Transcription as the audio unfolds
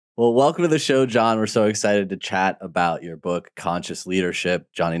Well, welcome to the show, John. We're so excited to chat about your book, Conscious Leadership.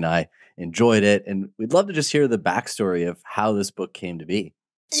 Johnny and I enjoyed it, and we'd love to just hear the backstory of how this book came to be.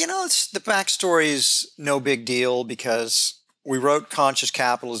 The backstory is no big deal because we wrote Conscious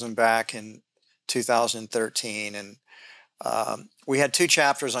Capitalism back in 2013, and we had 2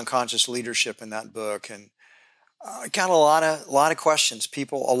 chapters on conscious leadership in that book, and got a lot of questions.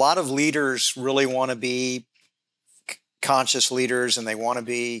 A lot of leaders really want to be conscious leaders, and they want to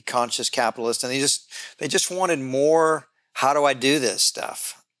be conscious capitalists, and they just wanted more. How do I do this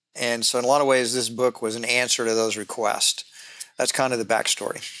stuff? And so, in a lot of ways, this book was an answer to those requests. That's kind of the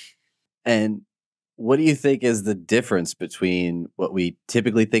backstory. And what do you think is the difference between what we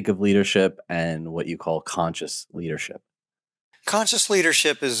typically think of leadership and what you call conscious leadership? Conscious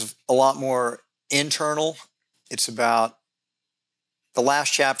leadership is a lot more internal. It's about, the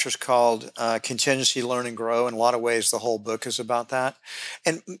last chapter is called Contingency, Learn, and Grow. In a lot of ways, the whole book is about that.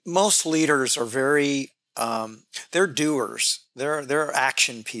 And most leaders are they're doers. They're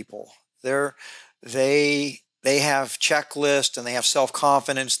action people. They have checklists, and they have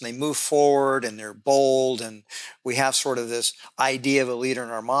self-confidence, and they move forward, and they're bold, and we have sort of this idea of a leader in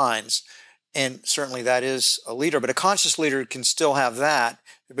our minds. And certainly that is a leader, but a conscious leader can still have that,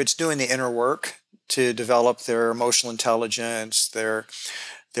 but it's doing the inner work to develop their emotional intelligence, their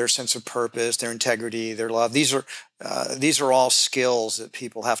sense of purpose, their integrity, their love. These are all skills that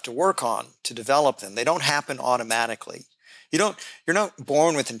people have to work on to develop them. They don't happen automatically. You're not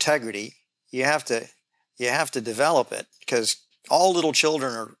born with integrity. You have to develop it, because all little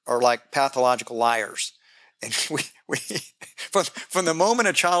children are like pathological liars. And we from the moment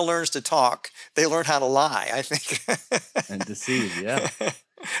a child learns to talk, they learn how to lie, I think. And deceive, yeah.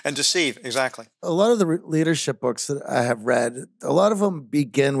 And deceive, exactly. A lot of the leadership books that I have read, a lot of them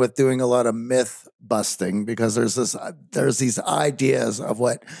begin with doing a lot of myth busting, because there's these ideas of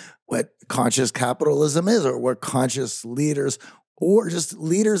what conscious capitalism is, or what conscious leaders, or just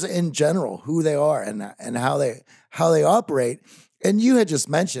leaders in general, who they are and how they operate. And you had just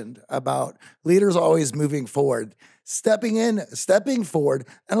mentioned about leaders always moving forward, stepping forward,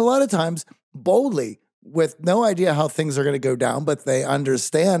 and a lot of times boldly, with no idea how things are going to go down, but they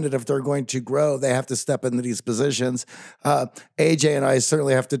understand that if they're going to grow, they have to step into these positions. AJ and I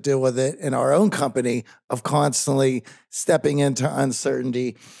certainly have to deal with it in our own company of constantly stepping into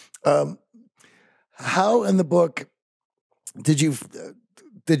uncertainty. How in the book did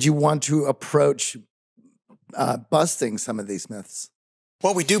you want to approach busting some of these myths?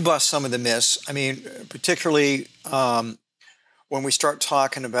 Well, we do bust some of the myths. I mean, particularly when we start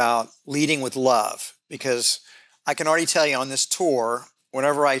talking about leading with love, because I can already tell you on this tour,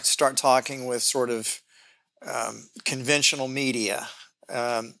 whenever I start talking with sort of conventional media,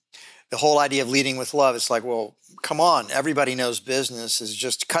 the whole idea of leading with love, it's like, well, come on, everybody knows business is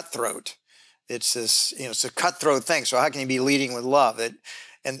just cutthroat. It's this, it's a cutthroat thing. So how can you be leading with love?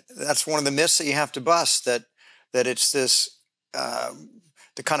 And that's one of the myths that you have to bust, that it's this,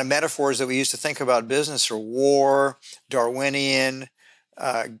 the kind of metaphors that we used to think about business are war, Darwinian,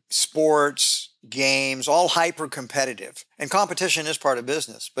 sports, games, all hyper competitive. And competition is part of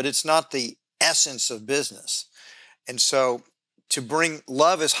business, but it's not the essence of business. And so to bring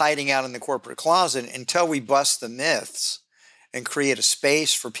love is hiding out in the corporate closet until we bust the myths and create a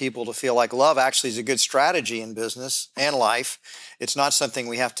space for people to feel like love actually is a good strategy in business and life. It's not something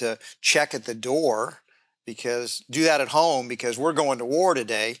we have to check at the door, because do that at home because we're going to war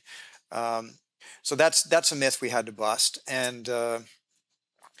today. So that's a myth we had to bust. And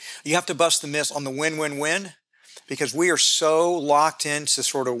you have to bust the myths on the win-win-win, because we are so locked into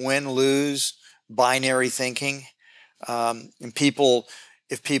sort of win-lose binary thinking. And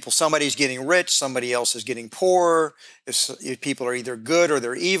somebody's getting rich, somebody else is getting poor. If people are either good or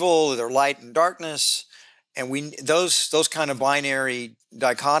they're evil, or they're light and darkness. And those kind of binary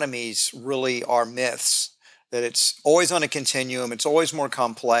dichotomies really are myths, that it's always on a continuum. It's always more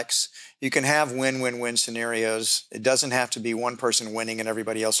complex. You can have win-win-win scenarios. It doesn't have to be one person winning and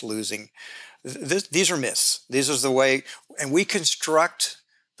everybody else losing. These are myths. These is the way, and we construct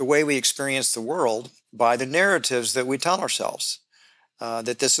the way we experience the world by the narratives that we tell ourselves,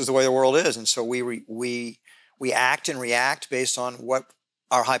 that this is the way the world is. And so we act and react based on what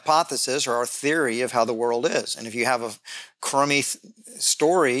our hypothesis or our theory of how the world is. And if you have a crummy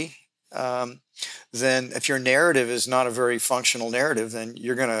story, then if your narrative is not a very functional narrative, then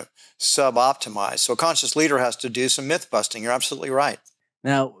you're going to sub-optimize. So a conscious leader has to do some myth busting. You're absolutely right.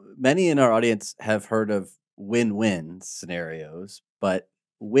 Now, many in our audience have heard of win-win scenarios, but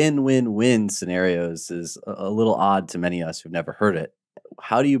win-win-win scenarios is a little odd to many of us who've never heard it.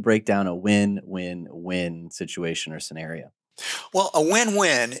 How do you break down a win-win-win situation or scenario? Well, a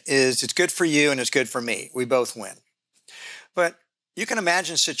win-win is it's good for you and it's good for me. We both win. But you can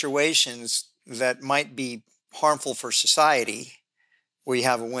imagine situations that might be harmful for society where you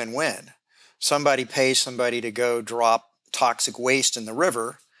have a win-win. Somebody pays somebody to go drop toxic waste in the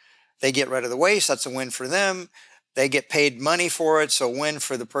river. They get rid of the waste. That's a win for them. They get paid money for it, so win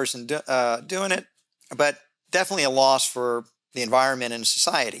for the person doing it, but definitely a loss for the environment and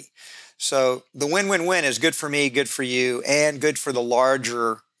society. So the win-win-win is good for me, good for you, and good for the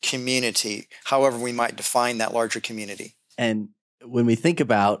larger community, however we might define that larger community. And when we think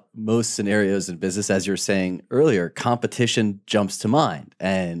about most scenarios in business, as you're saying earlier, competition jumps to mind.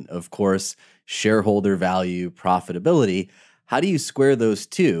 And of course, shareholder value, profitability. How do you square those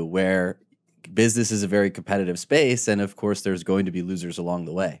two where business is a very competitive space, and of course, there's going to be losers along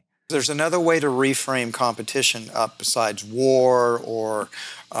the way? There's another way to reframe competition up besides war or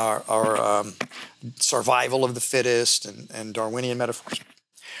survival of the fittest and Darwinian metaphors.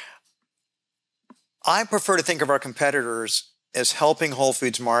 I prefer to think of our competitors as helping Whole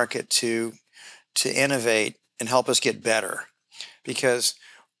Foods Market to innovate and help us get better, because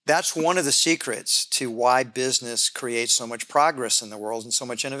that's one of the secrets to why business creates so much progress in the world and so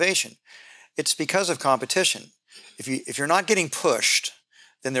much innovation. It's because of competition. If you're not getting pushed,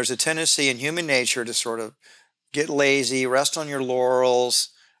 then there's a tendency in human nature to sort of get lazy, rest on your laurels.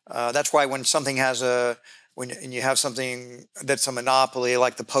 That's why when something has when you have something that's a monopoly,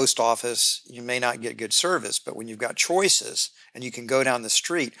 like the post office, you may not get good service. But when you've got choices and you can go down the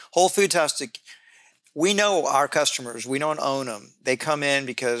street, Whole Foods has to. We know our customers. We don't own them. They come in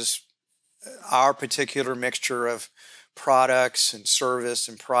because our particular mixture of products and service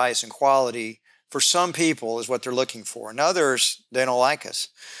and price and quality for some people is what they're looking for. And others, they don't like us.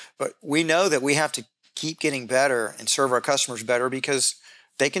 But we know that we have to keep getting better and serve our customers better, because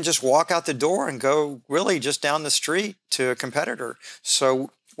they can just walk out the door and go really just down the street to a competitor.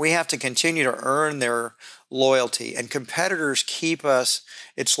 So we have to continue to earn their loyalty. And competitors keep us,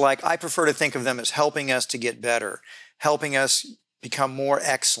 it's like, I prefer to think of them as helping us to get better, helping us become more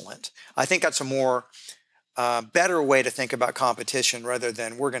excellent. I think that's a more better way to think about competition rather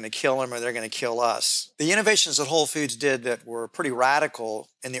than we're going to kill them or they're going to kill us. The innovations that Whole Foods did that were pretty radical,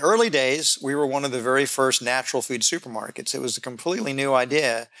 in the early days, we were one of the very first natural food supermarkets. It was a completely new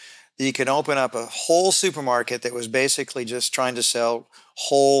idea that you could open up a whole supermarket that was basically just trying to sell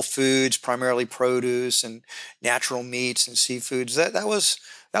whole foods, primarily produce and natural meats and seafoods.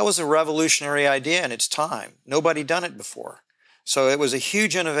 That was a revolutionary idea in its time. Nobody done it before. So it was a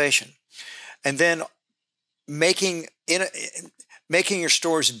huge innovation. And then making your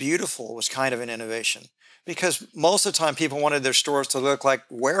stores beautiful was kind of an innovation, because most of the time people wanted their stores to look like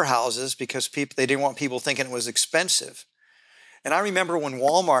warehouses because they didn't want people thinking it was expensive. And I remember when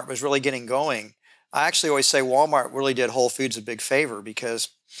Walmart was really getting going, I actually always say Walmart really did Whole Foods a big favor, because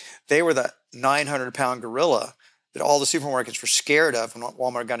they were the 900-pound gorilla that all the supermarkets were scared of when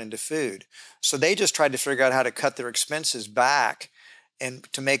Walmart got into food. So they just tried to figure out how to cut their expenses back and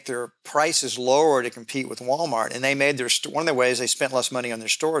to make their prices lower to compete with Walmart. And they made one of the ways they spent less money on their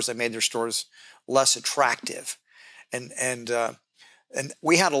stores, they made their stores less attractive. And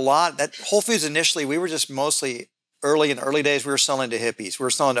we had a lot, that Whole Foods initially, we were just mostly in the early days, we were selling to hippies. We were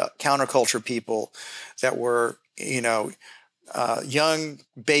selling to counterculture people that were, young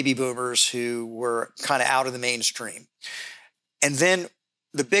baby boomers who were kind of out of the mainstream. And then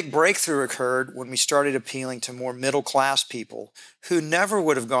the big breakthrough occurred when we started appealing to more middle-class people who never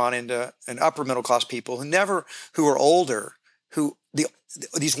would have gone into an upper middle-class people, who were older,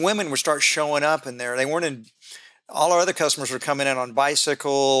 these women would start showing up in there. They weren't in, all our other customers were coming in on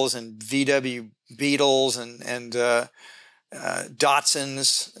bicycles and VW Beetles and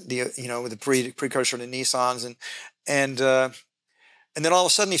Datsuns, with the precursor to Nissans, and then all of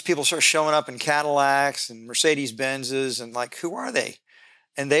a sudden these people start showing up in Cadillacs and Mercedes Benzes, and like, who are they?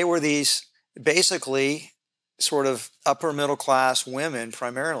 And they were these basically sort of upper middle class women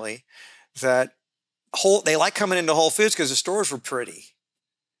primarily that they like coming into Whole Foods because the stores were pretty.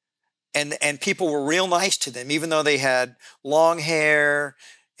 And people were real nice to them, even though they had long hair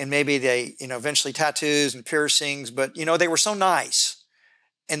and maybe they, eventually tattoos and piercings, but, they were so nice.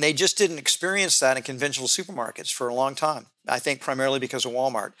 And they just didn't experience that in conventional supermarkets for a long time, I think primarily because of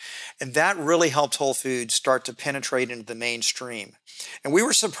Walmart. And that really helped Whole Foods start to penetrate into the mainstream. And we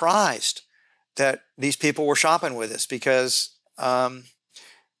were surprised that these people were shopping with us because, and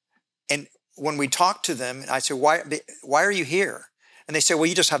when we talked to them, I said, why are you here? And they say, well,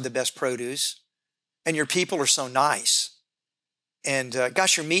 you just have the best produce and your people are so nice. And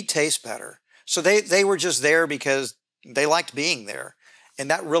gosh, your meat tastes better. So they were just there because they liked being there. And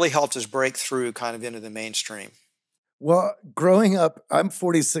that really helped us break through kind of into the mainstream. Well, growing up, I'm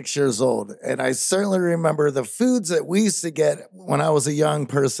 46 years old, and I certainly remember the foods that we used to get when I was a young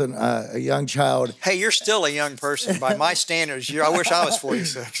person, a young child. Hey, you're still a young person by my standards. I wish I was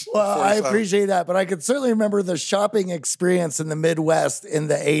 46. Well, I 47. appreciate that, but I can certainly remember the shopping experience in the Midwest in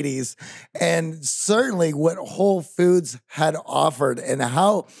the 80s, and certainly what Whole Foods had offered, and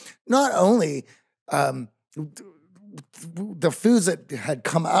how not only the foods that had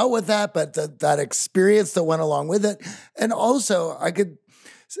come out with that, but that experience that went along with it. And also I could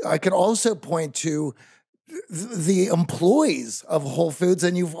also point to the employees of Whole Foods,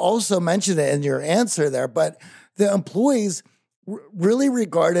 and you've also mentioned it in your answer there, but the employees really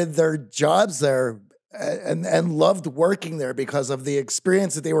regarded their jobs there and loved working there because of the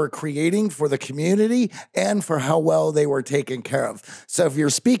experience that they were creating for the community and for how well they were taken care of. So if you're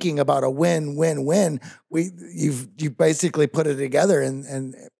speaking about a win-win-win, you basically put it together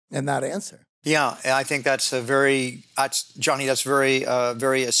in that answer. Yeah, I think Johnny, that's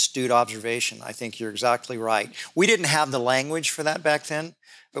very astute observation. I think you're exactly right. We didn't have the language for that back then,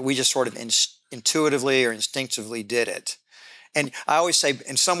 but we just sort of intuitively or instinctively did it. And I always say,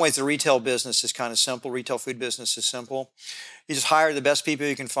 in some ways, the retail business is kind of simple. Retail food business is simple. You just hire the best people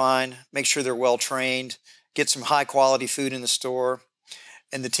you can find, make sure they're well trained, get some high quality food in the store,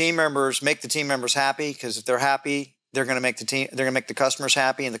 and make the team members happy, because if they're happy, they're going to make the customers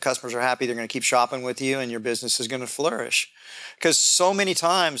happy, and the customers are happy, they're going to keep shopping with you, and your business is going to flourish. Because so many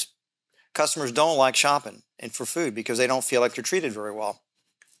times customers don't like shopping and for food because they don't feel like they're treated very well.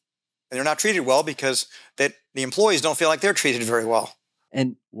 And they're not treated well because the employees don't feel like they're treated very well.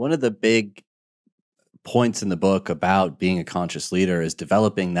 And one of the big points in the book about being a conscious leader is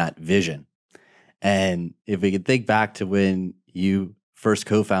developing that vision. And if we could think back to when you first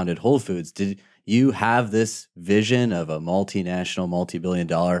co-founded Whole Foods, did you have this vision of a multinational,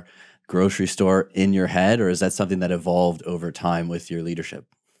 multi-billion-dollar grocery store in your head, or is that something that evolved over time with your leadership?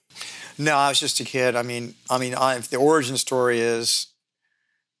 No, I was just a kid. The origin story is,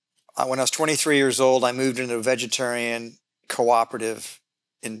 when I was 23 years old, I moved into a vegetarian cooperative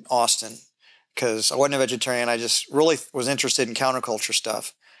in Austin because I wasn't a vegetarian. I just really was interested in counterculture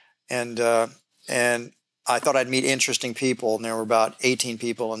stuff. And I thought I'd meet interesting people, and there were about 18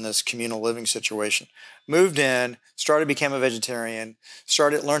 people in this communal living situation. Moved in, became a vegetarian,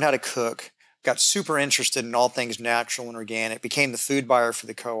 learned how to cook, got super interested in all things natural and organic, became the food buyer for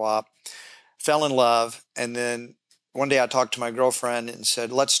the co-op, fell in love, and then one day I talked to my girlfriend and said,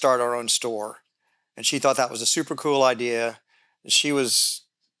 let's start our own store. And she thought that was a super cool idea. She was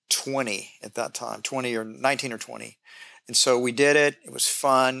 20 at that time, 19 or 20. And so we did it. It was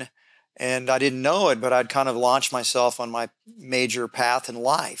fun. And I didn't know it, but I'd kind of launched myself on my major path in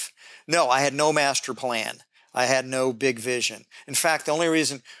life. No, I had no master plan. I had no big vision. In fact, the only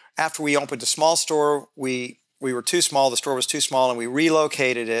reason, after we opened a small store, we were too small, the store was too small, and we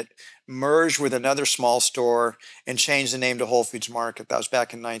relocated it, merged with another small store, and changed the name to Whole Foods Market. That was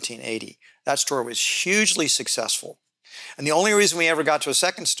back in 1980. That store was hugely successful. And the only reason we ever got to a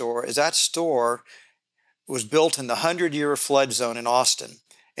second store is that store was built in the 100-year flood zone in Austin.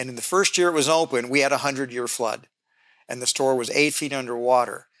 And in the first year it was open, we had a 100-year flood. And the store was 8 feet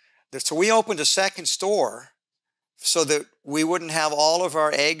underwater. So we opened a second store so that we wouldn't have all of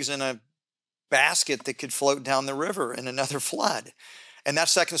our eggs in a basket that could float down the river in another flood. And that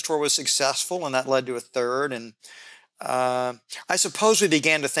second store was successful, and that led to a third. And I suppose we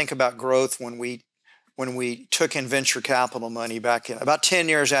began to think about growth when we took in venture capital money back in about 10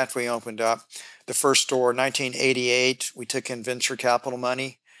 years after we opened up the first store, 1988. We took in venture capital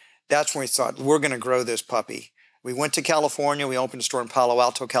money. That's when we thought, we're going to grow this puppy. We went to California. We opened a store in Palo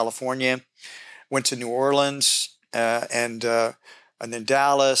Alto, California. Went to New Orleans and then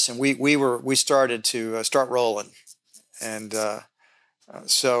Dallas, and we started to start rolling. And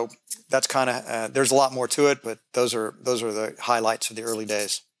so that's kind of there's a lot more to it, but those are the highlights of the early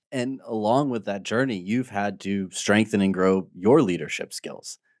days. And along with that journey, you've had to strengthen and grow your leadership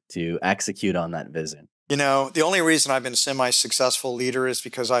skills to execute on that vision. You know, the only reason I've been a semi-successful leader is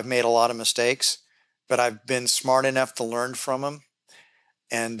because I've made a lot of mistakes, but I've been smart enough to learn from them.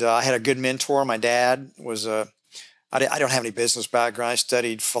 And I had a good mentor. My dad was I don't have any business background. I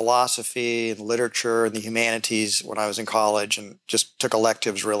studied philosophy and literature and the humanities when I was in college, and just took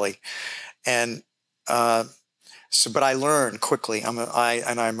electives really. And but I learned quickly. I'm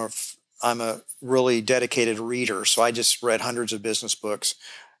a really dedicated reader, so I just read hundreds of business books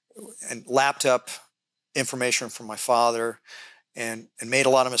and lapped up information from my father, and made a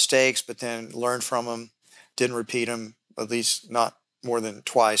lot of mistakes, but then learned from them, didn't repeat them, at least not more than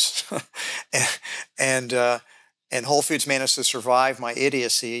twice. and Whole Foods managed to survive my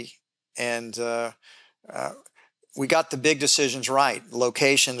idiocy, and we got the big decisions right.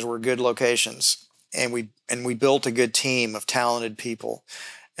 Locations were good locations, and we built a good team of talented people.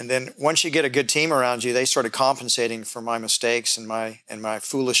 And then once you get a good team around you, they started compensating for my mistakes and my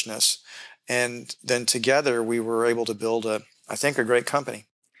foolishness. And then together we were able to build I think a great company.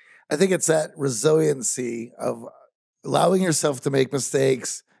 I think it's that resiliency of allowing yourself to make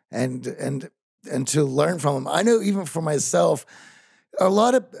mistakes and to learn from them. I know even for myself, a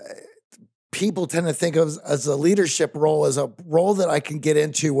lot of people tend to think of as a leadership role as a role that I can get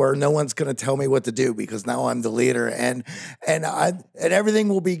into where no one's going to tell me what to do because now I'm the leader and everything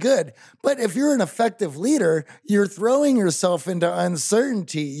will be good. But if you're an effective leader, you're throwing yourself into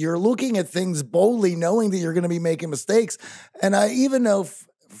uncertainty. You're looking at things boldly, knowing that you're going to be making mistakes. And I even know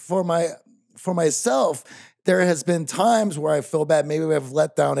for myself, there has been times where I feel bad. Maybe I've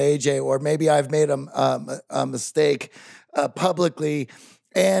let down AJ, or maybe I've made a mistake publicly,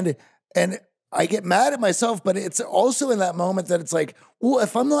 and I get mad at myself. But it's also in that moment that it's like, well,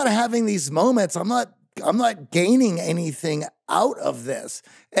 if I'm not having these moments, I'm not gaining anything out of this.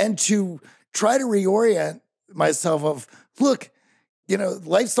 And to try to reorient myself of, look,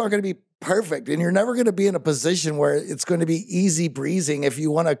 life's not going to be perfect, and you're never going to be in a position where it's going to be easy breezing if you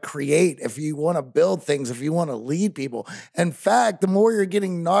want to create, if you want to build things, if you want to lead people. In fact, the more you're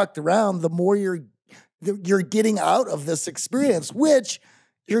getting knocked around, the more you're getting out of this experience, which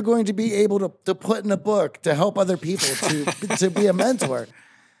you're going to be able to put in a book to help other people, to be a mentor.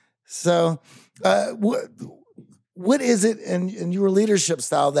 So what is it in your leadership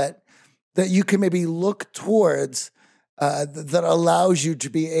style that you can maybe look towards that allows you to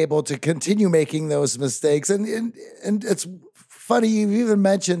be able to continue making those mistakes? And it's funny, you even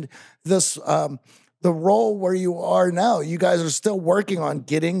mentioned this, the role where you are now. You guys are still working on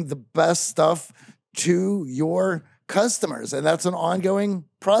getting the best stuff to your customers, and that's an ongoing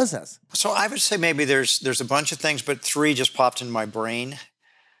process. So I would say maybe there's a bunch of things, but three just popped in my brain.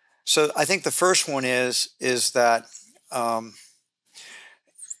 So I think the first one is that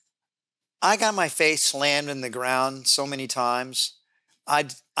I got my face slammed in the ground so many times.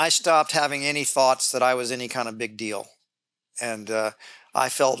 I stopped having any thoughts that I was any kind of big deal. And I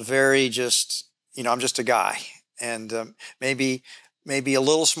felt very just, I'm just a guy. And maybe a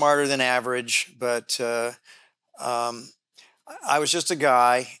little smarter than average, but I was just a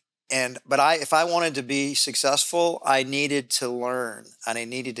guy. But if I wanted to be successful, I needed to learn and I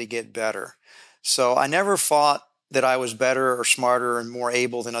needed to get better. So I never thought that I was better or smarter and more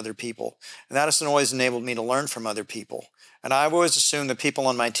able than other people. And that has always enabled me to learn from other people. And I've always assumed that people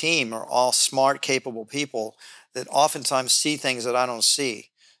on my team are all smart, capable people that oftentimes see things that I don't see.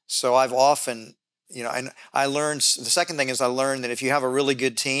 So I've often, I learned, the second thing is I learned that if you have a really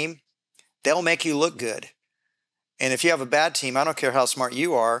good team, they'll make you look good. And if you have a bad team, I don't care how smart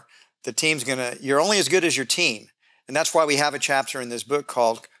you are, the team's you're only as good as your team. And that's why we have a chapter in this book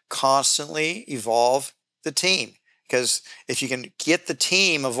called Constantly Evolve the Team. Because if you can get the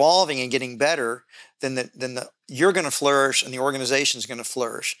team evolving and getting better, then you're going to flourish and the organization's going to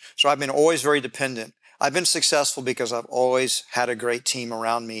flourish. So I've been always very dependent. I've been successful because I've always had a great team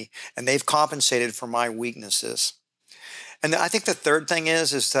around me, and they've compensated for my weaknesses. And I think the third thing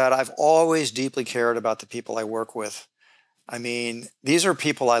is that I've always deeply cared about the people I work with. I mean, these are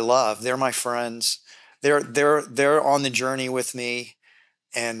people I love. They're my friends. They're on the journey with me,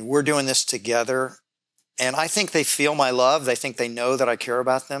 and we're doing this together. And I think they feel my love. They think they know that I care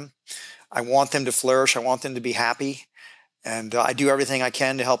about them. I want them to flourish. I want them to be happy. And I do everything I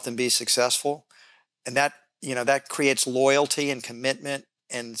can to help them be successful. And that creates loyalty and commitment.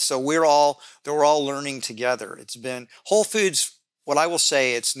 And so they're all learning together. It's been Whole Foods. What I will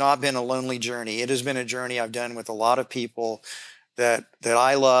say, it's not been a lonely journey. It has been a journey I've done with a lot of people that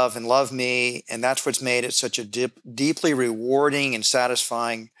I love and love me. And that's what's made it such a deeply rewarding and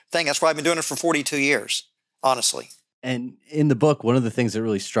satisfying thing. That's why I've been doing it for 42 years, honestly. And in the book, one of the things that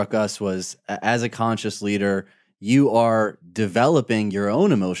really struck us was, as a conscious leader, you are developing your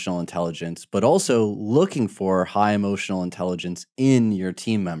own emotional intelligence, but also looking for high emotional intelligence in your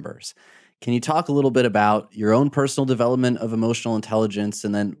team members. Can you talk a little bit about your own personal development of emotional intelligence?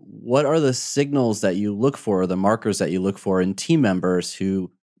 And then what are the signals that you look for, or the markers that you look for in team members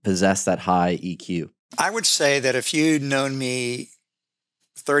who possess that high EQ? I would say that if you'd known me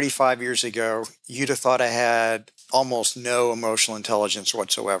 35 years ago, you'd have thought I had almost no emotional intelligence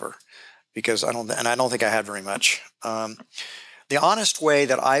whatsoever, because I don't think I had very much. The honest way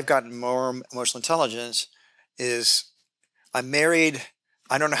that I've gotten more emotional intelligence is I'm married.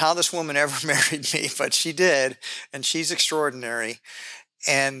 I don't know how this woman ever married me, but she did, and she's extraordinary.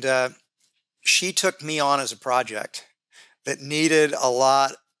 And she took me on as a project that needed a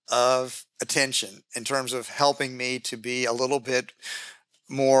lot of attention in terms of helping me to be a little bit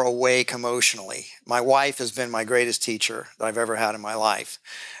more awake emotionally. My wife has been my greatest teacher that I've ever had in my life.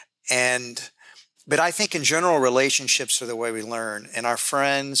 But I think in general, relationships are the way we learn, and our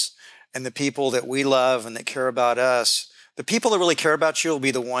friends and the people that we love and that care about us, the people that really care about you will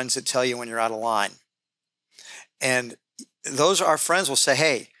be the ones that tell you when you're out of line. And those our friends will say,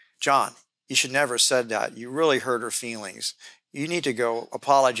 hey, John, you should never have said that. You really hurt her feelings. You need to go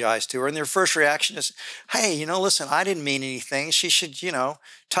apologize to her. And their first reaction is, hey, listen, I didn't mean anything. She should,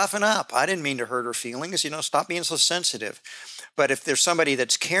 toughen up. I didn't mean to hurt her feelings. Stop being so sensitive. But if there's somebody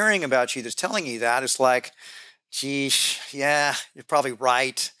that's caring about you, that's telling you that, it's like, geez, yeah, you're probably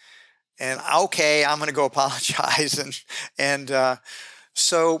right. And okay, I'm going to go apologize.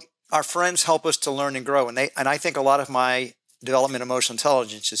 So our friends help us to learn and grow. And I think a lot of my development of emotional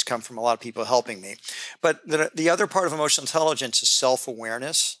intelligence has come from a lot of people helping me. But the other part of emotional intelligence is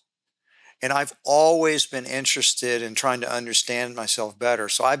self-awareness. And I've always been interested in trying to understand myself better.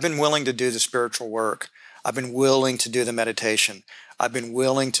 So I've been willing to do the spiritual work. I've been willing to do the meditation. I've been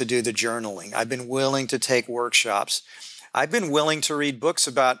willing to do the journaling. I've been willing to take workshops. I've been willing to read books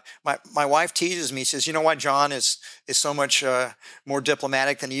about, my wife teases me, says, you know why John is so much more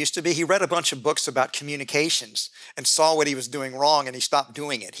diplomatic than he used to be? He read a bunch of books about communications and saw what he was doing wrong, and he stopped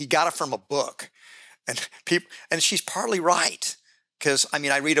doing it. He got it from a book. And she's partly right. Because,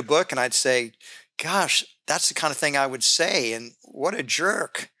 I read a book and I'd say, gosh, that's the kind of thing I would say, and what a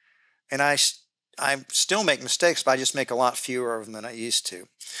jerk. And I still make mistakes, but I just make a lot fewer of them than I used to.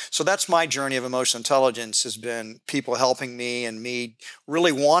 So that's my journey of emotional intelligence, has been people helping me and me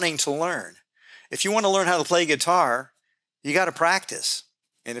really wanting to learn. If you want to learn how to play guitar, you got to practice.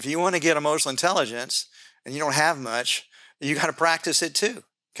 And if you want to get emotional intelligence and you don't have much, you got to practice it too,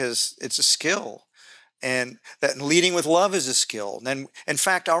 because it's a skill. And that leading with love is a skill. And in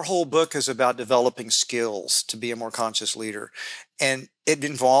fact, our whole book is about developing skills to be a more conscious leader. And it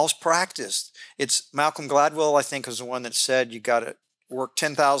involves practice. It's Malcolm Gladwell, I think, is the one that said you got to work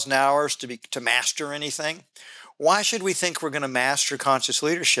 10,000 hours to master anything. Why should we think we're going to master conscious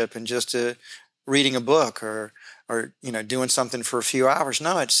leadership in just reading a book or doing something for a few hours?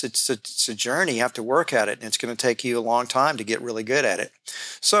 No, it's a journey. You have to work at it, and it's going to take you a long time to get really good at it.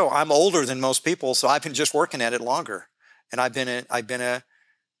 So I'm older than most people, so I've been just working at it longer. And the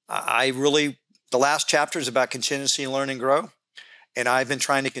last chapter is about continuously learn and grow. And I've been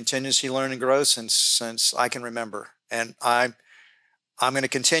trying to continuously learn and grow since I can remember. And I'm going to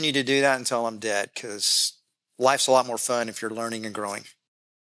continue to do that until I'm dead, because life's a lot more fun if you're learning and growing.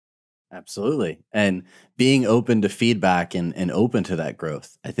 Absolutely. And being open to feedback and open to that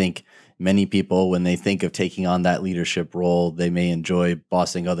growth. I think many people, when they think of taking on that leadership role, they may enjoy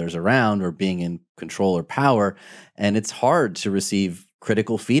bossing others around or being in control or power. And it's hard to receive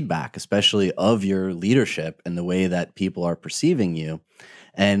critical feedback, especially of your leadership and the way that people are perceiving you.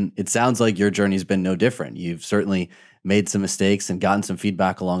 And it sounds like your journey's been no different. You've certainly made some mistakes and gotten some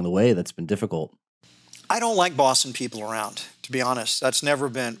feedback along the way that's been difficult. I don't like bossing people around, to be honest. That's never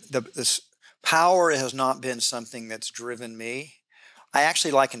been, this power has not been something that's driven me. I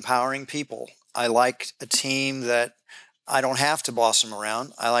actually like empowering people. I like a team that I don't have to boss them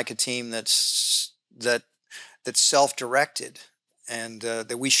around. I like a team that's self-directed, and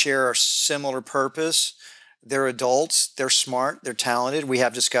that we share a similar purpose. They're adults, they're smart, they're talented. We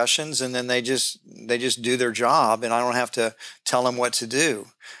have discussions, and then they just do their job, and I don't have to tell them what to do.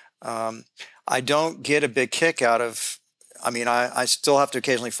 I don't get a big kick out of, I still have to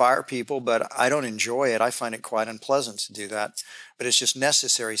occasionally fire people, but I don't enjoy it. I find it quite unpleasant to do that, but it's just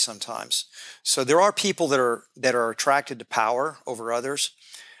necessary sometimes. So there are people that are attracted to power over others.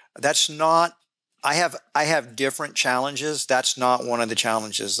 That's not, I have different challenges. That's not one of the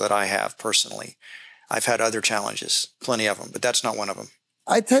challenges that I have personally. I've had other challenges, plenty of them, but that's not one of them.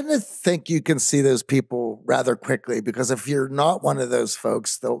 I tend to think you can see those people rather quickly, because if you're not one of those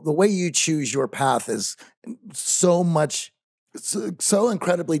folks, the way you choose your path is so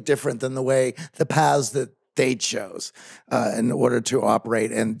incredibly different than the paths that they chose in order to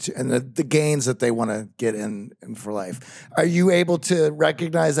operate and the gains that they want to get in for life. Are you able to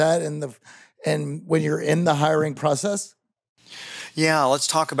recognize that and when you're in the hiring process? Yeah, let's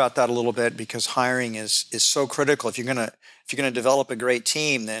talk about that a little bit, because hiring is so critical. If you're gonna develop a great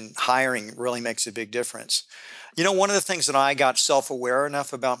team, then hiring really makes a big difference. One of the things that I got self-aware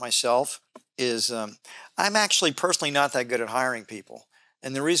enough about myself is I'm actually personally not that good at hiring people.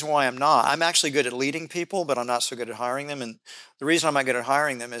 And the reason why I'm actually good at leading people, but I'm not so good at hiring them. And the reason I'm not good at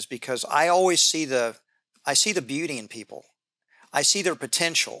hiring them is because I always see the beauty in people. I see their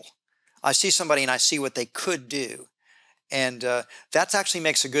potential. I see somebody and I see what they could do. And that actually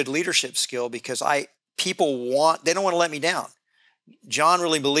makes a good leadership skill because they don't want to let me down. John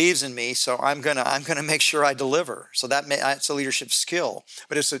really believes in me, so I'm gonna make sure I deliver. So that's a leadership skill,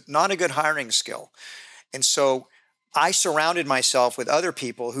 but it's not a good hiring skill. And so I surrounded myself with other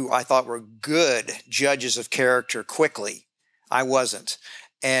people who I thought were good judges of character quickly. I wasn't.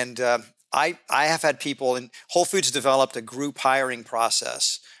 And I have had people, and Whole Foods developed a group hiring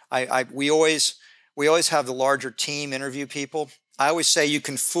process. We always have the larger team interview people. I always say you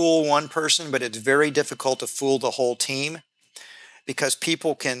can fool one person, but it's very difficult to fool the whole team. Because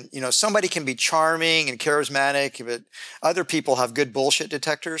people can, somebody can be charming and charismatic, but other people have good bullshit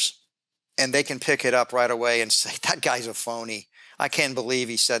detectors and they can pick it up right away and say, that guy's a phony. I can't believe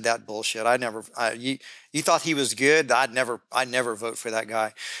he said that bullshit. You thought he was good. I'd never vote for that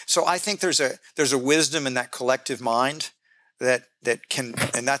guy. So I think there's a wisdom in that collective mind that can,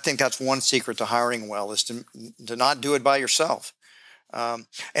 and I think that's one secret to hiring well is to not do it by yourself. And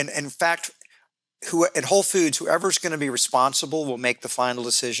in fact, at Whole Foods, whoever's going to be responsible will make the final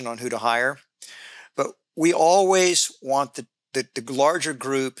decision on who to hire. But we always want the larger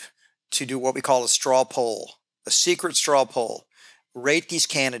group to do what we call a straw poll, a secret straw poll. Rate these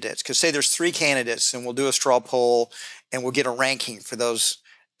candidates, because say there's 3 candidates, and we'll do a straw poll, and we'll get a ranking for those,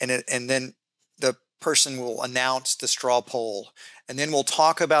 and then the person will announce the straw poll, and then we'll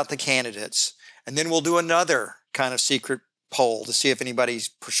talk about the candidates, and then we'll do another kind of secret poll to see if anybody's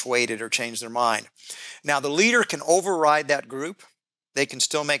persuaded or changed their mind. Now, the leader can override that group. They can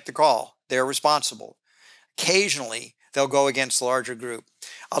still make the call. They're responsible. Occasionally, they'll go against the larger group.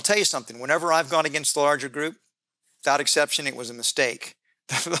 I'll tell you something. Whenever I've gone against the larger group, without exception, it was a mistake.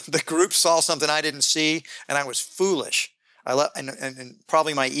 The group saw something I didn't see, and I was foolish. And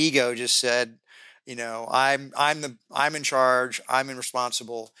probably my ego just said, I'm in charge. I'm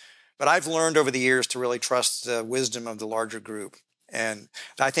responsible. But I've learned over the years to really trust the wisdom of the larger group. And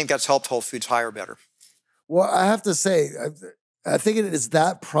I think that's helped Whole Foods hire better. Well, I have to say, I think it is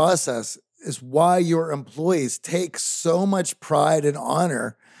that process is why your employees take so much pride and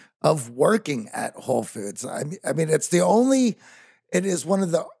honor of working at Whole Foods. I mean, it is one of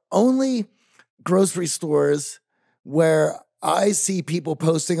the only grocery stores where I see people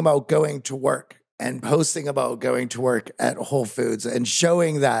posting about going to work. And posting about going to work at Whole Foods and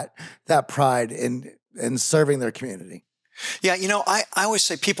showing that pride in serving their community. Yeah, I always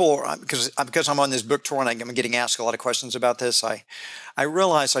say people, because I'm on this book tour and I'm getting asked a lot of questions about this, I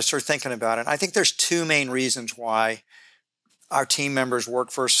realized I started thinking about it. I think there's 2 main reasons why our team members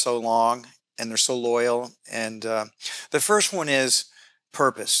work for us so long and they're so loyal. And the first one is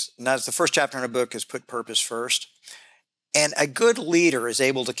purpose. And that's the first chapter in our book is put purpose first. And a good leader is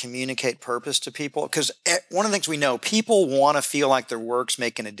able to communicate purpose to people because one of the things we know, people want to feel like their work's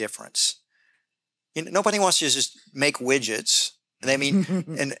making a difference. Nobody wants to just make widgets.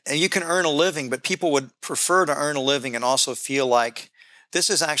 And and you can earn a living, but people would prefer to earn a living and also feel like this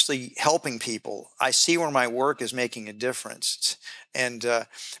is actually helping people. I see where my work is making a difference. And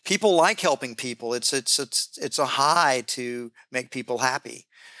people like helping people. It's a high to make people happy.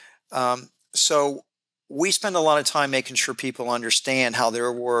 So we spend a lot of time making sure people understand how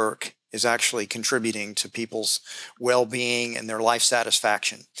their work is actually contributing to people's well-being and their life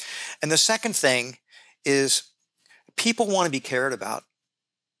satisfaction. And the second thing is people want to be cared about.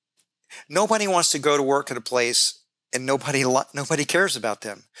 Nobody wants to go to work at a place and nobody cares about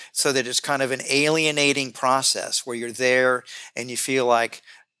them. So that it's kind of an alienating process where you're there and you feel like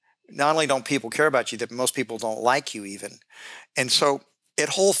not only don't people care about you, that most people don't like you even. And so at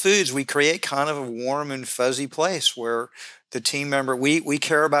Whole Foods, we create kind of a warm and fuzzy place where the team member, we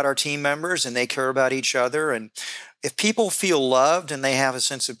care about our team members and they care about each other. And if people feel loved and they have a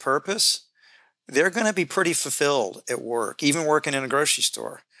sense of purpose, they're going to be pretty fulfilled at work, even working in a grocery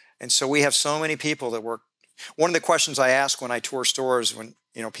store. And so we have so many people that work. One of the questions I ask when I tour stores, when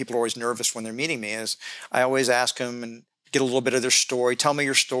people are always nervous when they're meeting me, is I always ask them and get a little bit of their story. Tell me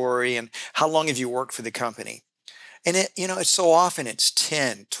your story and how long have you worked for the company? And it's so often it's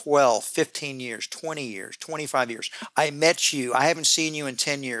 10, 12, 15 years, 20 years, 25 years. I met you. I haven't seen you in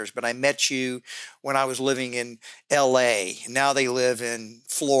 10 years, but I met you when I was living in LA. Now they live in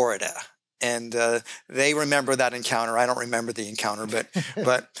Florida. And they remember that encounter. I don't remember the encounter,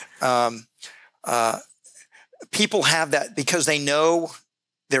 but people have that because they know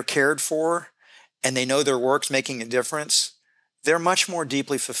they're cared for and they know their work's making a difference. They're much more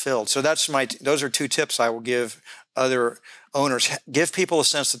deeply fulfilled. So those are 2 tips I will give other owners. Give people a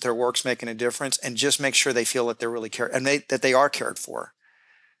sense that their work's making a difference and just make sure they feel that they're really cared and that they are cared for.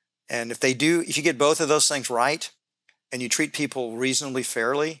 And if you get both of those things right and you treat people reasonably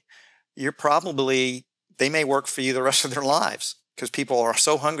fairly, they may work for you the rest of their lives because people are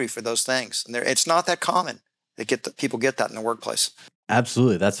so hungry for those things. And it's not that common. People get that in the workplace.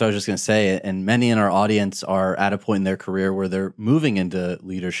 Absolutely. That's what I was just going to say. And many in our audience are at a point in their career where they're moving into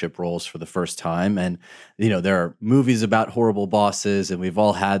leadership roles for the first time. And, there are movies about horrible bosses, and we've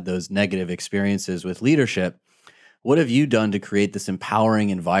all had those negative experiences with leadership. What have you done to create this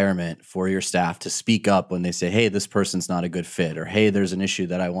empowering environment for your staff to speak up when they say, hey, this person's not a good fit, or hey, there's an issue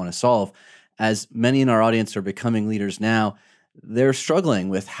that I want to solve? As many in our audience are becoming leaders now, they're struggling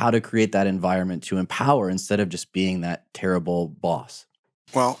with how to create that environment to empower instead of just being that terrible boss.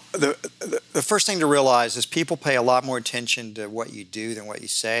 Well, the first thing to realize is people pay a lot more attention to what you do than what you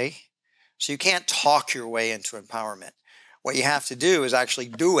say. So you can't talk your way into empowerment. What you have to do is actually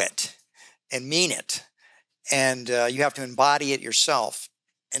do it and mean it. And you have to embody it yourself.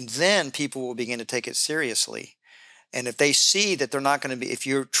 And then people will begin to take it seriously. And if they see that they're not going to be, if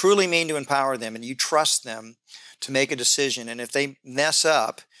you truly mean to empower them and you trust them to make a decision, and if they mess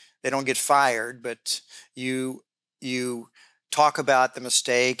up, they don't get fired, but you talk about the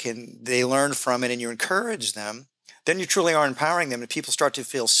mistake and they learn from it and you encourage them, then you truly are empowering them and people start to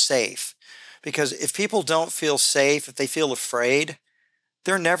feel safe. Because if people don't feel safe, if they feel afraid,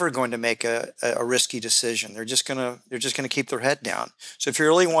 they're never going to make a risky decision. They're just gonna keep their head down. So if you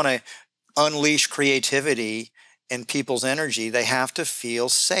really want to unleash creativity and people's energy, they have to feel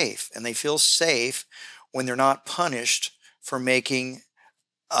safe. And they feel safe when they're not punished for making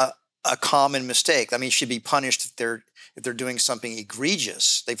a common mistake. I mean, should be punished if they're doing something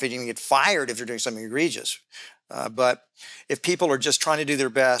egregious. They can even get fired if they're doing something egregious. But if people are just trying to do their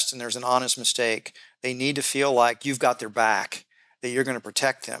best and there's an honest mistake, they need to feel like you've got their back, that you're going to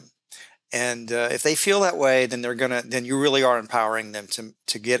protect them. And if they feel that way, then then you really are empowering them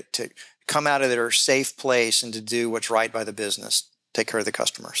to come out of their safe place and to do what's right by the business, take care of the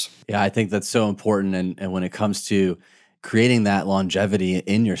customers. Yeah, I think that's so important. And when it comes to creating that longevity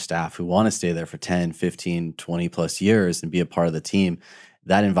in your staff who want to stay there for 10, 15, 20 plus years and be a part of the team,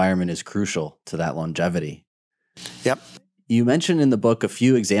 that environment is crucial to that longevity. Yep. You mentioned in the book a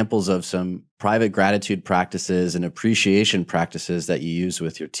few examples of some private gratitude practices and appreciation practices that you use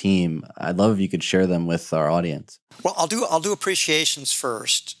with your team. I'd love if you could share them with our audience. Well, I'll do appreciations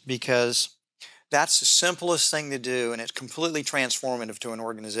first because that's the simplest thing to do and it's completely transformative to an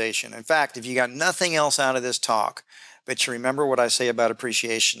organization. In fact, if you got nothing else out of this talk, but you remember what I say about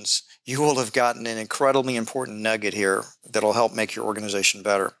appreciations, you will have gotten an incredibly important nugget here that'll help make your organization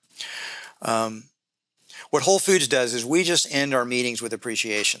better. What Whole Foods does is we just end our meetings with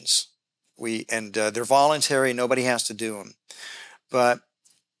appreciations. They're voluntary, nobody has to do them. But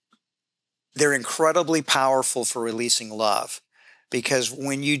they're incredibly powerful for releasing love. Because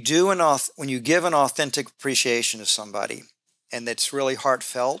when you give an authentic appreciation to somebody, and it's really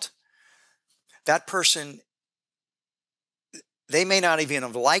heartfelt, that person, they may not even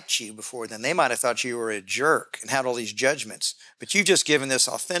have liked you before then. They might have thought you were a jerk and had all these judgments. But you've just given this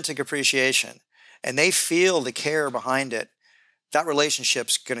authentic appreciation, and they feel the care behind it. That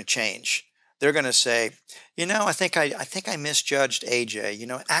relationship's going to change. They're going to say, I think I misjudged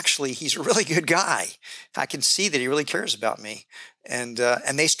AJ. Actually, he's a really good guy. I can see that he really cares about me. And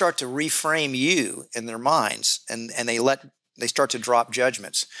they start to reframe you in their minds, and they start to drop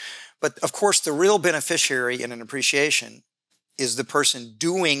judgments. But of course, the real beneficiary in an appreciation is the person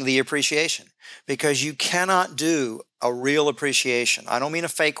doing the appreciation, because you cannot do a real appreciation. I don't mean a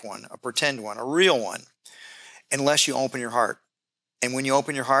fake one, a pretend one, a real one, unless you open your heart. And when you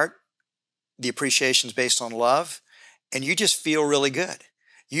open your heart, the appreciation is based on love, and you just feel really good.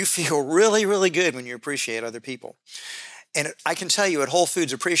 You feel really, really good when you appreciate other people. And I can tell you at Whole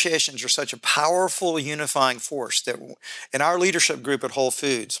Foods, appreciations are such a powerful unifying force that in our leadership group at Whole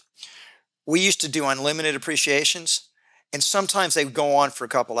Foods, we used to do unlimited appreciations, and sometimes they would go on for a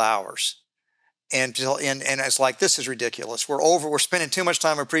couple hours. And it's like, this is ridiculous. We're spending too much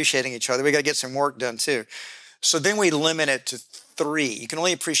time appreciating each other. We got to get some work done too. So then we limit it to 3. You can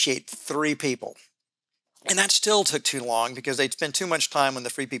only appreciate 3 people. And that still took too long because they'd spend too much time on the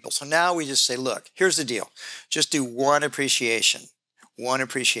 3 people. So now we just say, look, here's the deal. Just do one appreciation.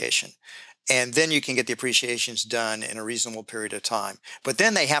 And then you can get the appreciations done in a reasonable period of time. But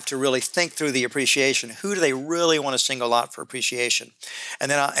then they have to really think through the appreciation. Who do they really want to single out for appreciation?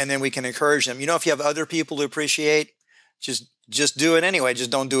 And then we can encourage them. If you have other people to appreciate, just do it anyway.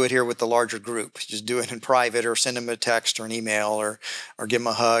 Just don't do it here with the larger group. Just do it in private, or send them a text or an email, or give them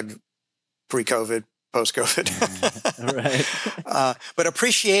a hug, pre-COVID, post-COVID. Right. But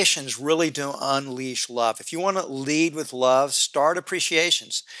appreciations really do unleash love. If you want to lead with love, start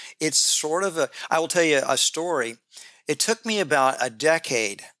appreciations. It's sort of I will tell you a story. it took me about a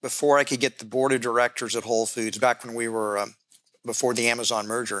decade before I could get the board of directors at Whole Foods, back when we were, before the Amazon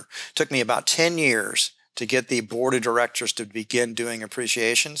merger. It took me about 10 years to get the board of directors to begin doing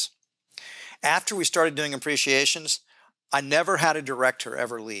appreciations. After we started doing appreciations, I never had a director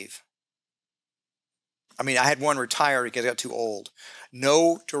ever leave. I mean, I had one retire because I got too old.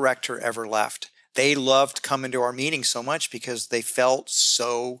 No director ever left. They loved coming to our meetings so much because they felt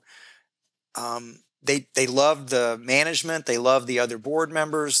so, they loved the management. They loved the other board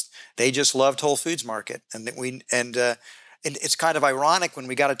members. They just loved Whole Foods Market. And it's kind of ironic, when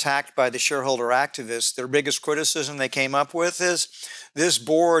we got attacked by the shareholder activists, their biggest criticism they came up with is this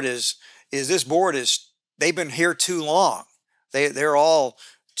board is they've been here too long. They're all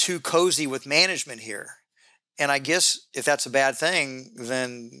too cozy with management here. And I guess if that's a bad thing,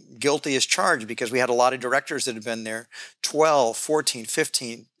 then guilty as charged, because we had a lot of directors that have been there 12, 14,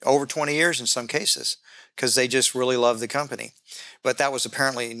 15, over 20 years in some cases, because they just really love the company. But that was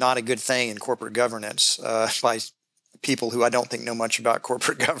apparently not a good thing in corporate governance by people who I don't think know much about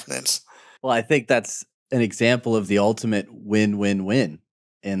corporate governance. Well, I think that's an example of the ultimate win-win-win,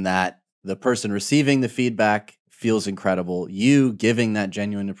 in that the person receiving the feedback feels incredible, you giving that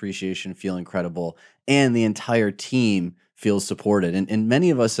genuine appreciation feel incredible, and the entire team feels supported. And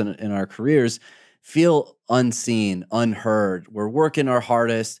many of us in our careers feel unseen, unheard. We're working our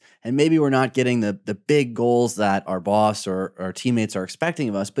hardest, and maybe we're not getting the big goals that our boss or our teammates are expecting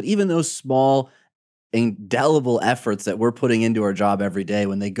of us, but even those small indelible efforts that we're putting into our job every day,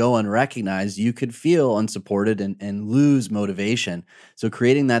 when they go unrecognized, you could feel unsupported and lose motivation. So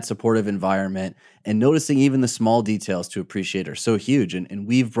creating that supportive environment and noticing even the small details to appreciate are so huge. And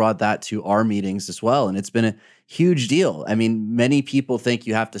we've brought that to our meetings as well. And it's been a huge deal. I mean, many people think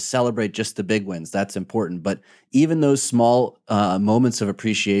you have to celebrate just the big wins. That's important. But even those small moments of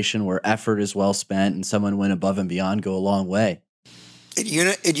appreciation where effort is well spent and someone went above and beyond go a long way.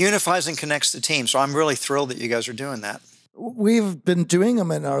 It unifies and connects the team. So I'm really thrilled that you guys are doing that. We've been doing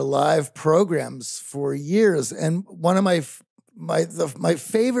them in our live programs for years. And one of my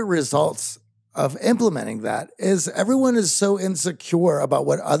favorite results of implementing that is everyone is so insecure about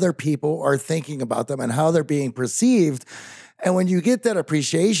what other people are thinking about them and how they're being perceived. And when you get that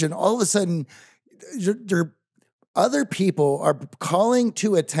appreciation, all of a sudden, your other people are calling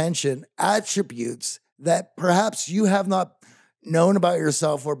to attention attributes that perhaps you have not known about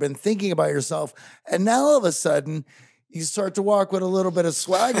yourself or been thinking about yourself. And now all of a sudden, you start to walk with a little bit of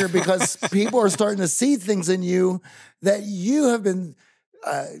swagger because people are starting to see things in you that you have been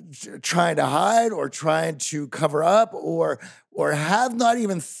trying to hide or trying to cover up or have not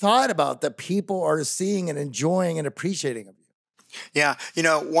even thought about that people are seeing and enjoying and appreciating of you. Yeah. You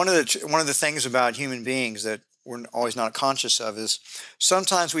know, one of the things about human beings that we're always not conscious of is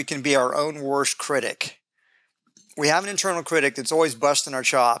sometimes we can be our own worst critic. We have an internal critic that's always busting our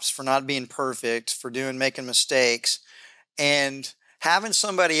chops for not being perfect, for making mistakes, and having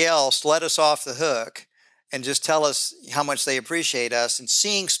somebody else let us off the hook and just tell us how much they appreciate us, and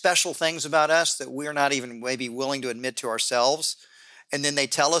seeing special things about us that we're not even maybe willing to admit to ourselves. And then they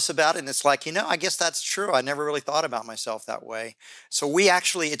tell us about it, and it's like, I guess that's true. I never really thought about myself that way. So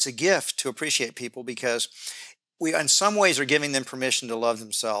it's a gift to appreciate people, because we, in some ways, are giving them permission to love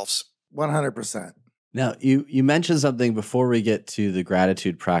themselves. 100%. Now, you mentioned something before we get to the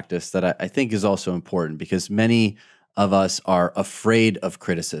gratitude practice that I think is also important, because many of us are afraid of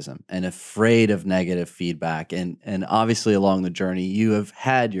criticism and afraid of negative feedback. And obviously along the journey, you have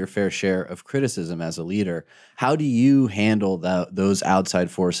had your fair share of criticism as a leader. How do you handle those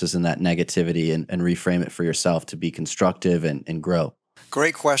outside forces and that negativity and reframe it for yourself to be constructive and grow?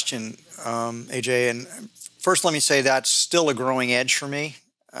 Great question, AJ. And first, let me say that's still a growing edge for me.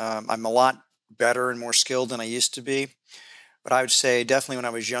 I'm a lot better and more skilled than I used to be. But I would say definitely when I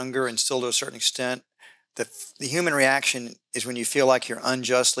was younger, and still to a certain extent, the human reaction is, when you feel like you're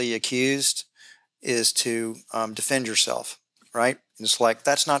unjustly accused, is to defend yourself, right? And it's like,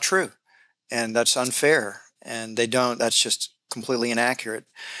 that's not true. And that's unfair. And that's just completely inaccurate.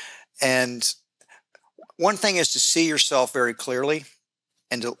 And one thing is to see yourself very clearly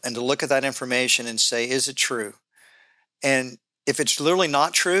and to look at that information and say, is it true? And if it's literally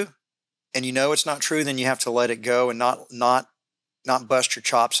not true, and it's not true, then you have to let it go and not bust your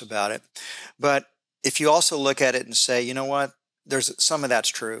chops about it. But if you also look at it and say, you know what, there's some of that's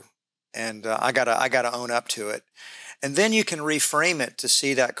true, and I gotta own up to it, and then you can reframe it to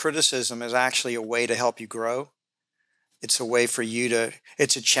see that criticism is actually a way to help you grow. It's a way for you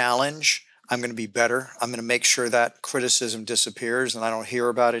it's a challenge. I'm going to be better. I'm going to make sure that criticism disappears and I don't hear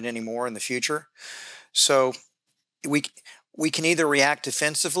about it anymore in the future. So we can either react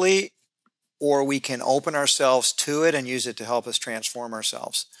defensively or we can open ourselves to it and use it to help us transform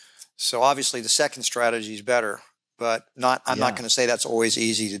ourselves. So obviously the second strategy is better, but I'm not Yeah. going to say that's always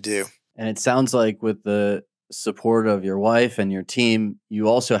easy to do. And it sounds like with the support of your wife and your team, you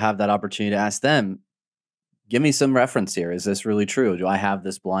also have that opportunity to ask them, give me some reference here. Is this really true? Do I have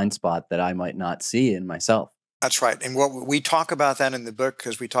this blind spot that I might not see in myself? That's right. And what we talk about that in the book,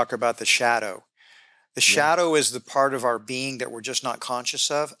 because we talk about the shadow. The Yeah. shadow is the part of our being that we're just not conscious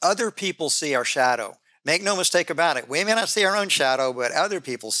of. Other people see our shadow. Make no mistake about it. We may not see our own shadow, but other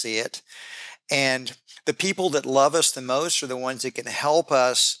people see it. And the people that love us the most are the ones that can help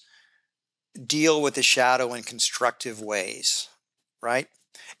us deal with the shadow in constructive ways, right?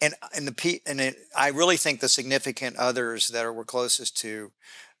 I really think the significant others that we're closest to,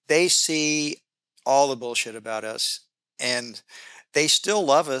 they see all the bullshit about us, and they still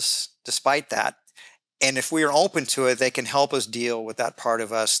love us despite that. And if we are open to it, they can help us deal with that part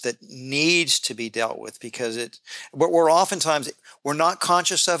of us that needs to be dealt with, because but we're not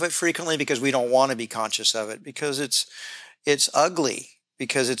conscious of it frequently because we don't want to be conscious of it, because it's ugly,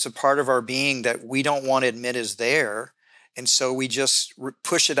 because it's a part of our being that we don't want to admit is there. And so we just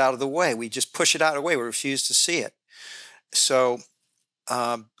push it out of the way. We just push it out of the way. We refuse to see it. So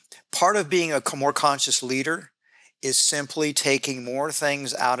part of being a more conscious leader is simply taking more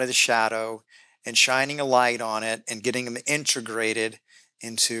things out of the shadow and shining a light on it and getting them integrated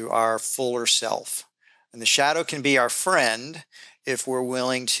into our fuller self. And the shadow can be our friend if we're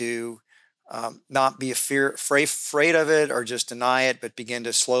willing to not be afraid of it or just deny it, but begin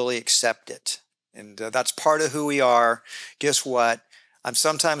to slowly accept it. And that's part of who we are. Guess what? I'm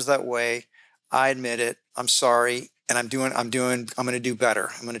sometimes that way. I admit it. I'm sorry. And I'm going to do better.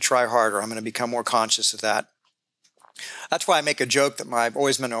 I'm going to try harder. I'm going to become more conscious of that. That's why I make a joke that I've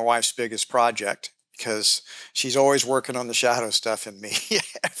always been my wife's biggest project, because she's always working on the shadow stuff in me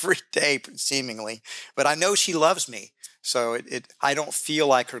every day, seemingly. But I know she loves me. So I don't feel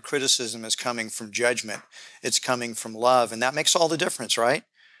like her criticism is coming from judgment. It's coming from love. And that makes all the difference, right?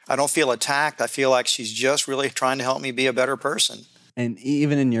 I don't feel attacked. I feel like she's just really trying to help me be a better person. And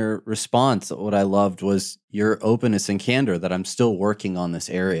even in your response, what I loved was your openness and candor that I'm still working on this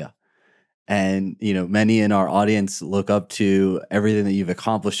area. And, many in our audience look up to everything that you've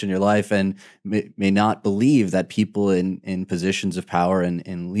accomplished in your life and may not believe that people in positions of power and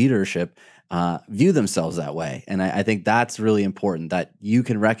in leadership view themselves that way. And I think that's really important, that you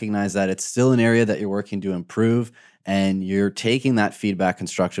can recognize that it's still an area that you're working to improve, and you're taking that feedback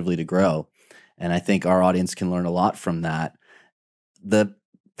constructively to grow. And I think our audience can learn a lot from that. The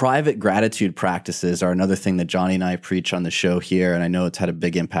private gratitude practices are another thing that Johnny and I preach on the show here, and I know it's had a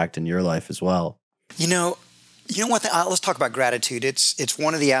big impact in your life as well. You know what? Let's talk about gratitude. It's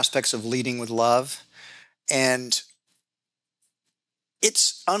one of the aspects of leading with love, and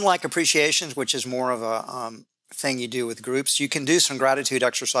it's unlike appreciations, which is more of a thing you do with groups. You can do some gratitude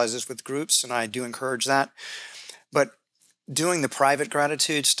exercises with groups, and I do encourage that. But doing the private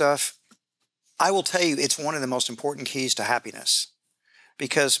gratitude stuff, I will tell you, it's one of the most important keys to happiness.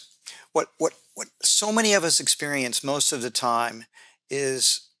 Because what so many of us experience most of the time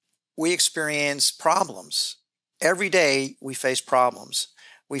is we experience problems. Every day we face problems.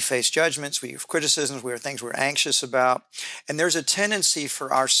 We face judgments, we have criticisms, we have things we're anxious about. And there's a tendency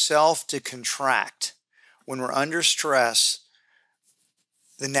for ourself to contract. When we're under stress,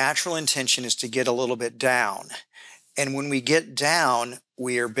 the natural intention is to get a little bit down. And when we get down,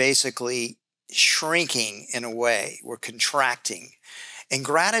 we are basically shrinking in a way. We're contracting. And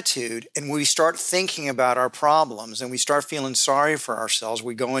gratitude, and we start thinking about our problems and we start feeling sorry for ourselves,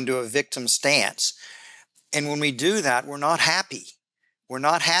 we go into a victim stance. And when we do that, we're not happy. We're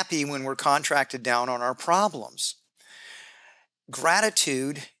not happy when we're contracted down on our problems.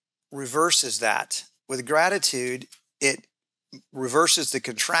 Gratitude reverses that. With gratitude, it reverses the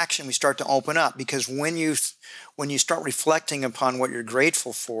contraction. We start to open up, because when you start reflecting upon what you're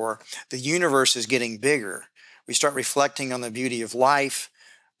grateful for, the universe is getting bigger. We start reflecting on the beauty of life,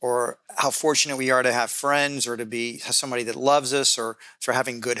 or how fortunate we are to have friends, or to have somebody that loves us, or for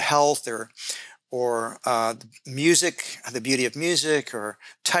having good health, or music, the beauty of music, or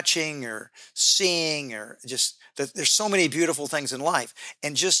touching, or seeing, or just there's so many beautiful things in life.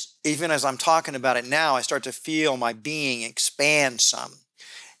 And just even as I'm talking about it now, I start to feel my being expand some.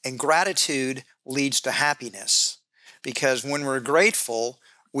 And gratitude leads to happiness, because when we're grateful,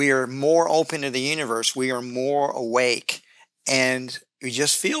 we are more open to the universe. We are more awake, and we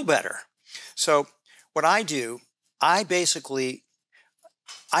just feel better. So what I do, I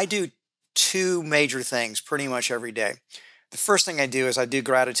do two major things pretty much every day. the first thing I do is I do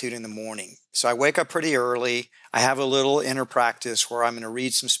gratitude in the morning. So I wake up pretty early. I have a little inner practice where I'm going to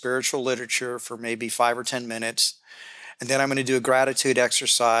read some spiritual literature for maybe 5 or 10 minutes. And then I'm going to do a gratitude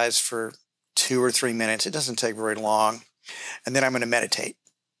exercise for 2 or 3 minutes. It doesn't take very long. And then I'm going to meditate.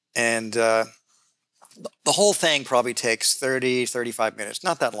 And the whole thing probably takes 30, 35 minutes,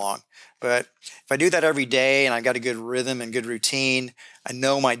 not that long. But if I do that every day and I got a good rhythm and good routine, I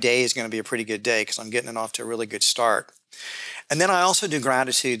know my day is going to be a pretty good day because I'm getting it off to a really good start. And then I also do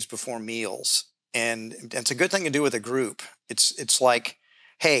gratitudes before meals. And it's a good thing to do with a group. It's like,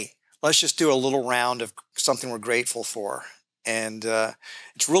 hey, let's just do a little round of something we're grateful for. And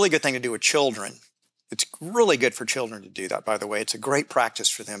it's a really good thing to do with children. It's really good for children to do that, by the way. It's a great practice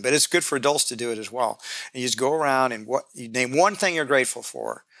for them, but it's good for adults to do it as well. And you just go around and you name one thing you're grateful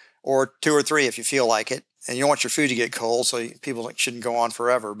for, or 2 or 3 if you feel like it. And you don't want your food to get cold, so people shouldn't go on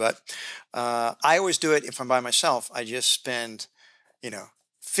forever. But I always do it if I'm by myself. I just spend,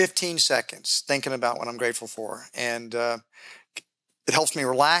 15 seconds thinking about what I'm grateful for. And it helps me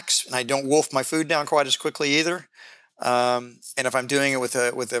relax, and I don't wolf my food down quite as quickly either. And if I'm doing it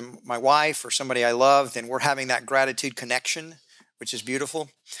with my wife or somebody I love, then we're having that gratitude connection, which is beautiful.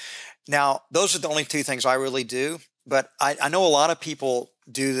 Now, those are the only 2 things I really do. But I know a lot of people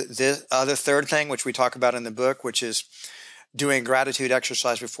do the other third thing, which we talk about in the book, which is doing gratitude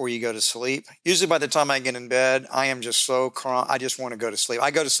exercise before you go to sleep. Usually by the time I get in bed, I am just so I just want to go to sleep.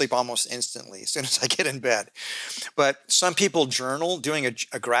 I go to sleep almost instantly as soon as I get in bed. But some people journal. Doing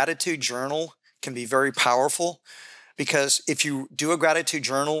a gratitude journal can be very powerful, because if you do a gratitude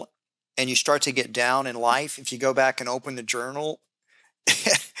journal and you start to get down in life, if you go back and open the journal,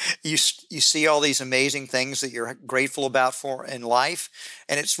 you see all these amazing things that you're grateful about for in life,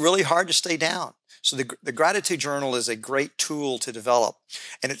 and it's really hard to stay down. So the gratitude journal is a great tool to develop.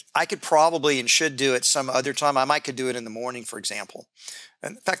 And I could probably and should do it some other time. I could do it in the morning, for example.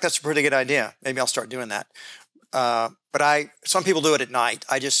 And in fact, that's a pretty good idea. Maybe I'll start doing that. But some people do it at night.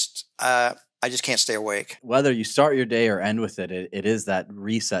 I just can't stay awake. Whether you start your day or end with it, it is that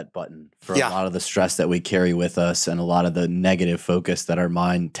reset button for a lot of the stress that we carry with us and a lot of the negative focus that our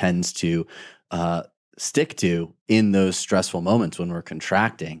mind tends to stick to in those stressful moments when we're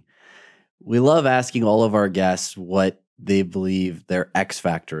contracting. We love asking all of our guests what they believe their X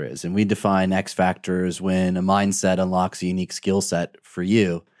factor is. And we define X factor as when a mindset unlocks a unique skill set for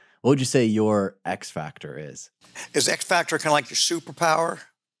you. What would you say your X factor is? Is X factor kind of like your superpower?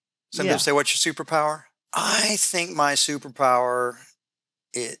 Some people say, what's your superpower? I think my superpower,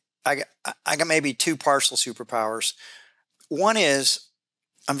 I got maybe 2 partial superpowers. One is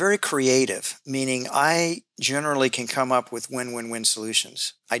I'm very creative, meaning I generally can come up with win-win-win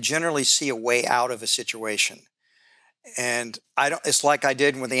solutions. I generally see a way out of a situation. And it's like I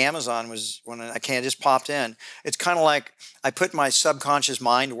did with the Amazon was when I just popped in. It's kind of like I put my subconscious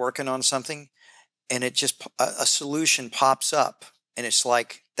mind working on something, and it just, a solution pops up, and it's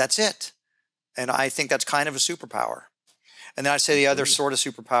like, that's it. And I think that's kind of a superpower. And then I'd say the other sort of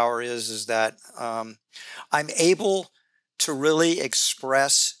superpower is that I'm able to really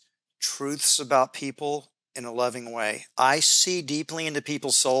express truths about people in a loving way. I see deeply into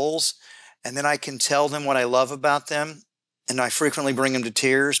people's souls, and then I can tell them what I love about them. And I frequently bring them to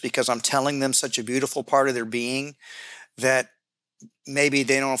tears because I'm telling them such a beautiful part of their being that maybe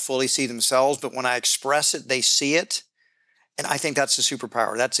they don't fully see themselves, but when I express it, they see it. And I think that's a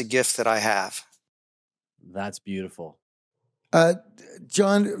superpower. That's a gift that I have. That's beautiful.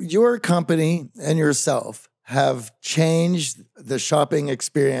 John, your company and yourself have changed the shopping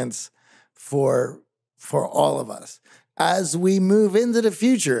experience for all of us. As we move into the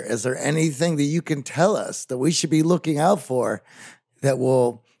future, is there anything that you can tell us that we should be looking out for that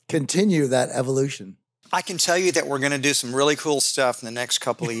will continue that evolution? I can tell you that we're going to do some really cool stuff in the next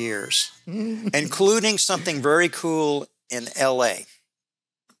couple of years, including something very cool in LA.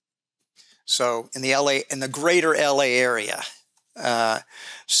 So in the greater LA area.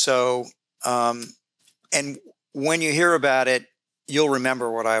 And when you hear about it, you'll remember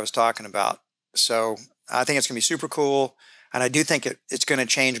what I was talking about. So I think it's going to be super cool. And I do think it's going to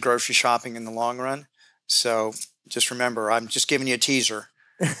change grocery shopping in the long run. So just remember, I'm just giving you a teaser,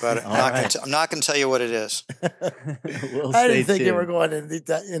 but I'm not going to tell you what it is. I didn't think you were going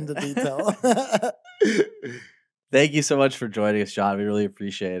into detail. Thank you so much for joining us, John. We really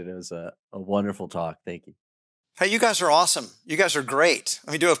appreciate it. It was a wonderful talk. Thank you. Hey, you guys are awesome. You guys are great.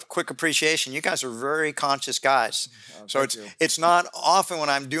 Let me do a quick appreciation. You guys are very conscious guys. So it's not often when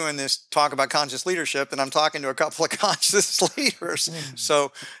I'm doing this talk about conscious leadership that I'm talking to a couple of conscious leaders.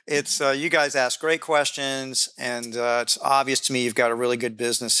 So it's you guys ask great questions, and it's obvious to me you've got a really good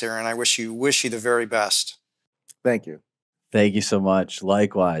business here, and I wish you the very best. Thank you. Thank you so much.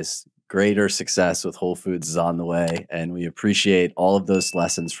 Likewise, greater success with Whole Foods is on the way. And we appreciate all of those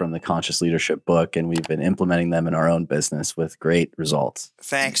lessons from the Conscious Leadership book. And we've been implementing them in our own business with great results.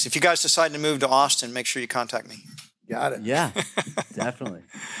 Thanks. If you guys decide to move to Austin, make sure you contact me. Got it. Yeah, definitely.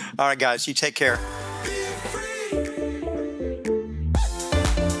 All right, guys, you take care.